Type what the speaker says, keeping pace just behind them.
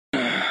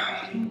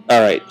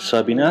Alright, so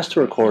I've been asked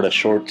to record a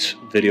short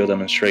video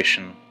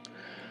demonstration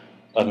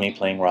of me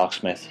playing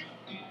Rocksmith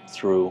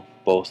through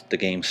both the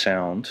game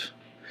sound,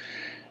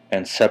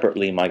 and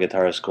separately my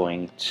guitar is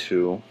going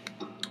to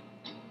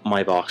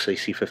my VOX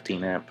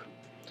AC15 amp.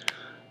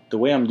 The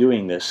way I'm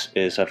doing this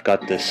is I've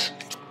got this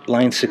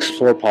Line 6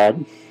 floor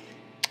pod.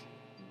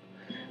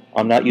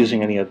 I'm not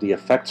using any of the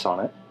effects on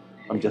it.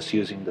 I'm just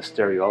using the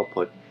stereo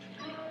output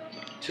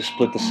to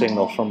split the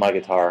signal from my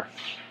guitar,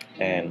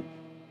 and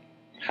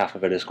half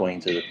of it is going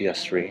to the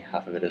PS3,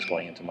 half of it is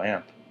going into my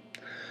amp.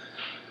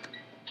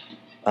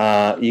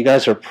 You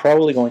guys are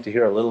probably going to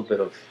hear a little bit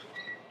of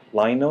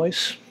line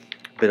noise,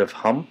 a bit of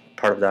hum.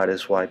 Part of that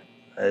is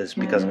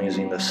because I'm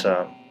using this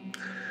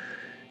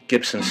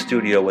Gibson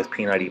Studio with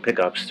P90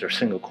 pickups. They're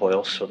single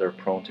coils, so they're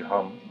prone to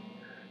hum.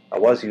 I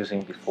was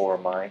using before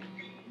my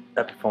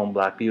Epiphone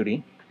Black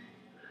Beauty,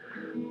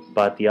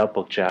 but the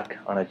output jack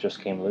on it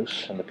just came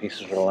loose and the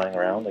pieces were lying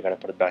around. I gotta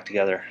put it back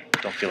together.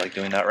 Don't feel like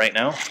doing that right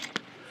now.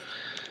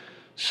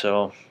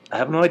 So I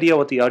have no idea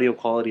what the audio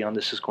quality on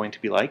this is going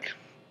to be like.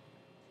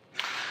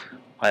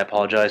 I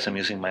apologize, I'm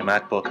using my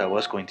MacBook. I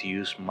was going to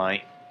use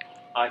my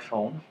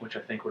iPhone, which I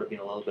think would have been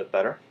a little bit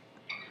better,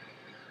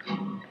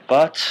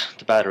 but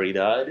the battery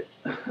died.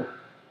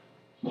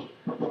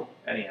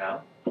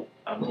 Anyhow,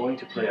 I'm going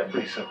to play a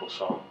pretty simple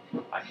song,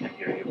 I Can't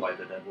Hear You by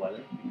the Dead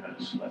Weather,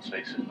 because let's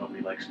face it,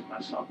 nobody likes to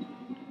mess up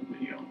the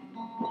video.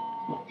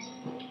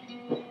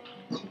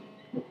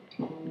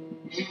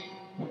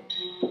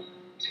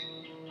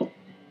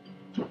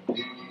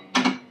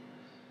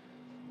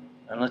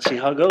 And let's see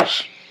how it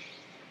goes.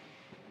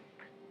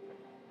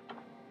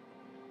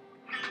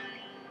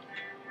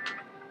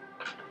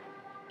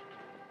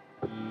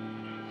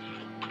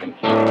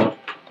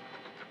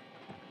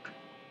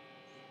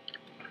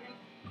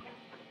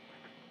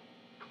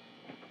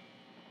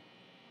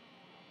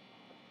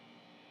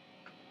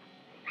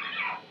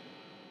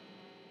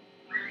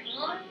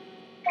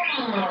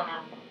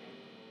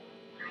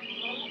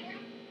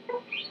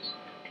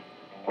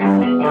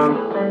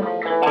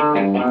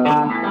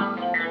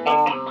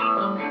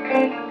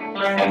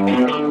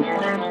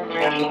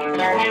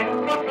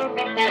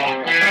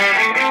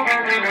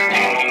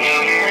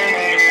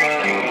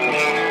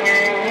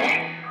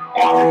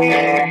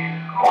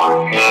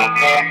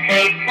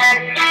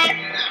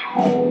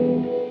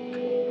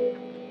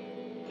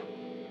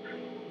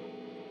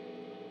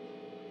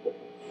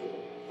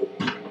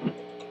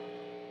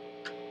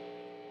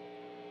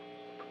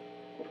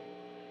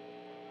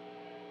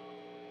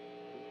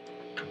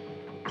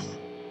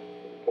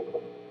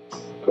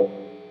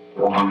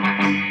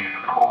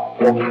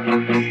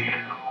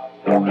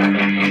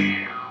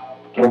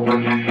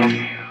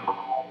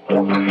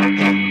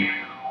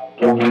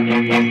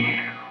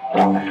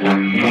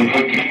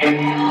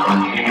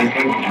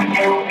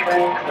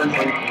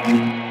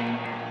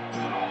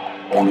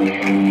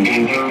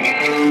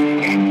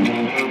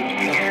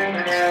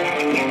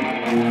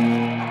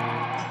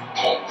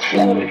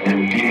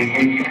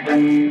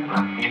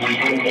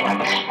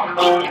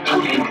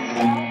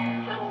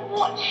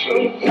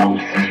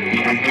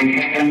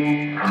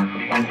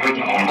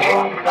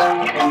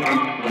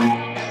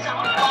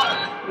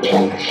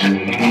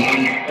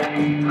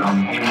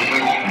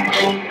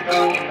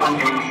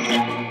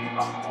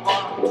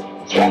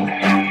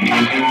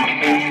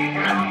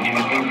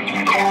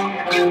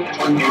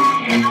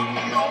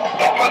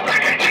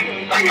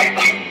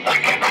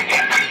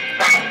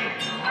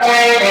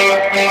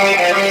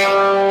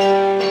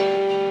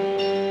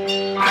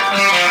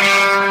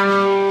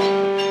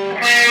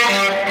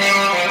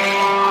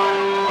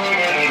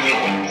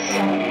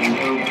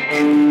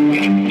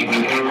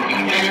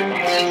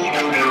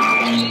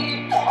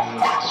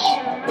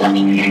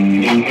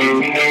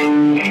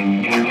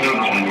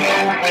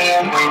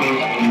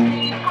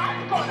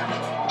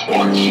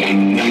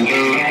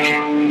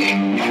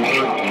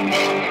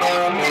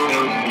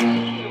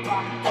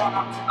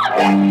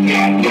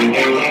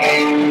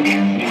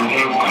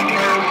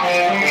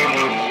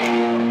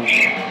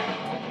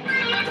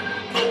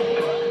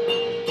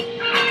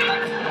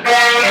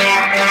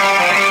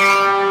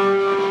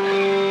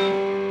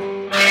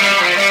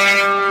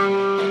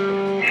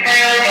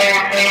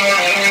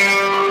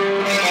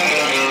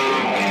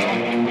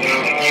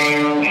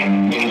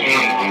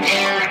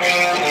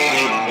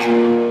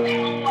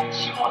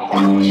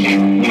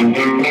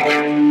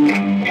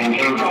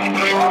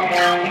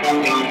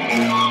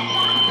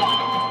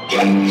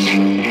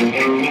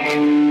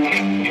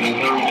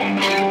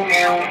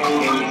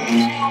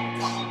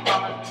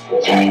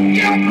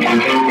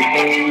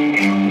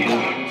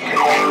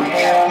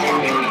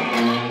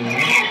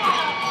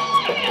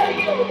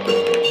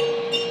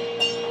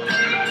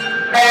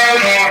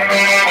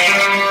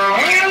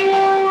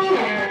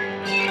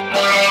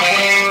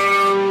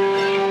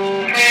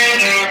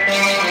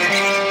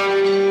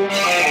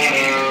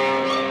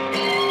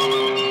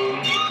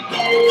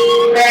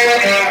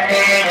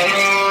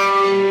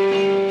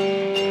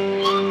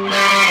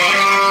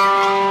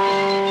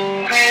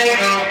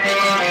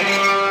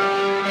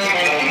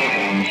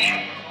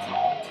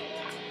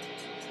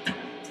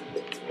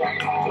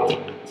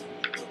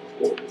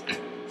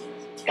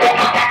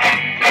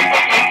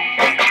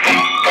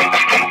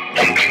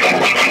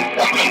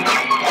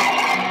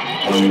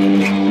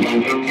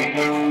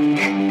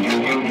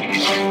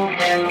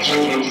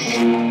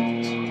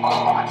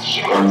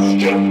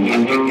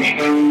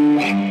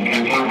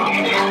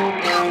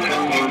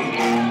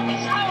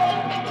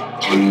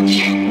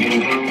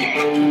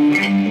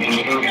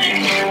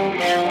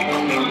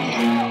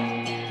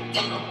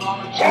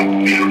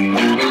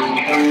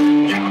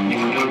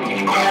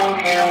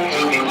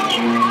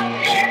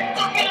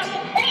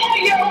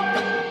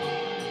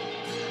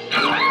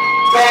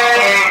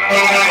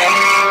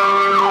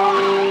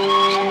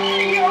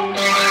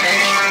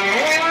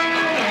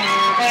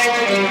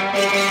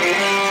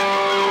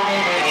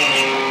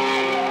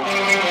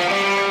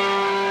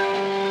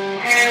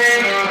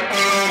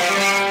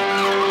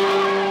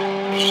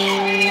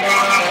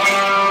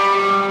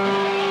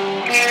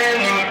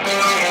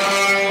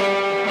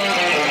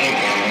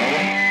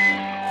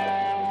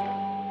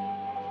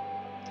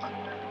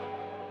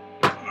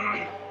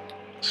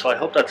 So I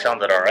hope that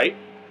sounded alright,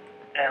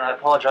 and I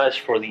apologize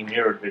for the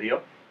mirrored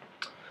video.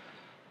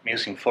 I'm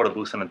using Photo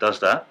Booth and it does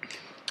that.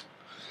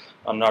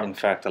 I'm not in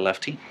fact a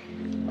lefty.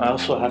 I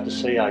also have to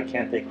say I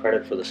can't take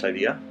credit for this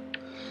idea.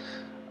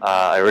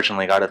 I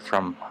originally got it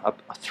from a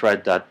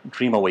thread that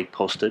Dreamawake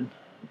posted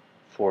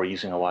for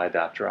using a Y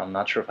adapter. I'm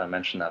not sure if I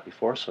mentioned that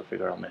before, so I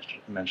figured I'll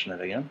mention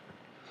it again.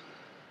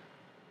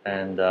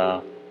 And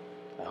I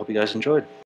hope you guys enjoyed.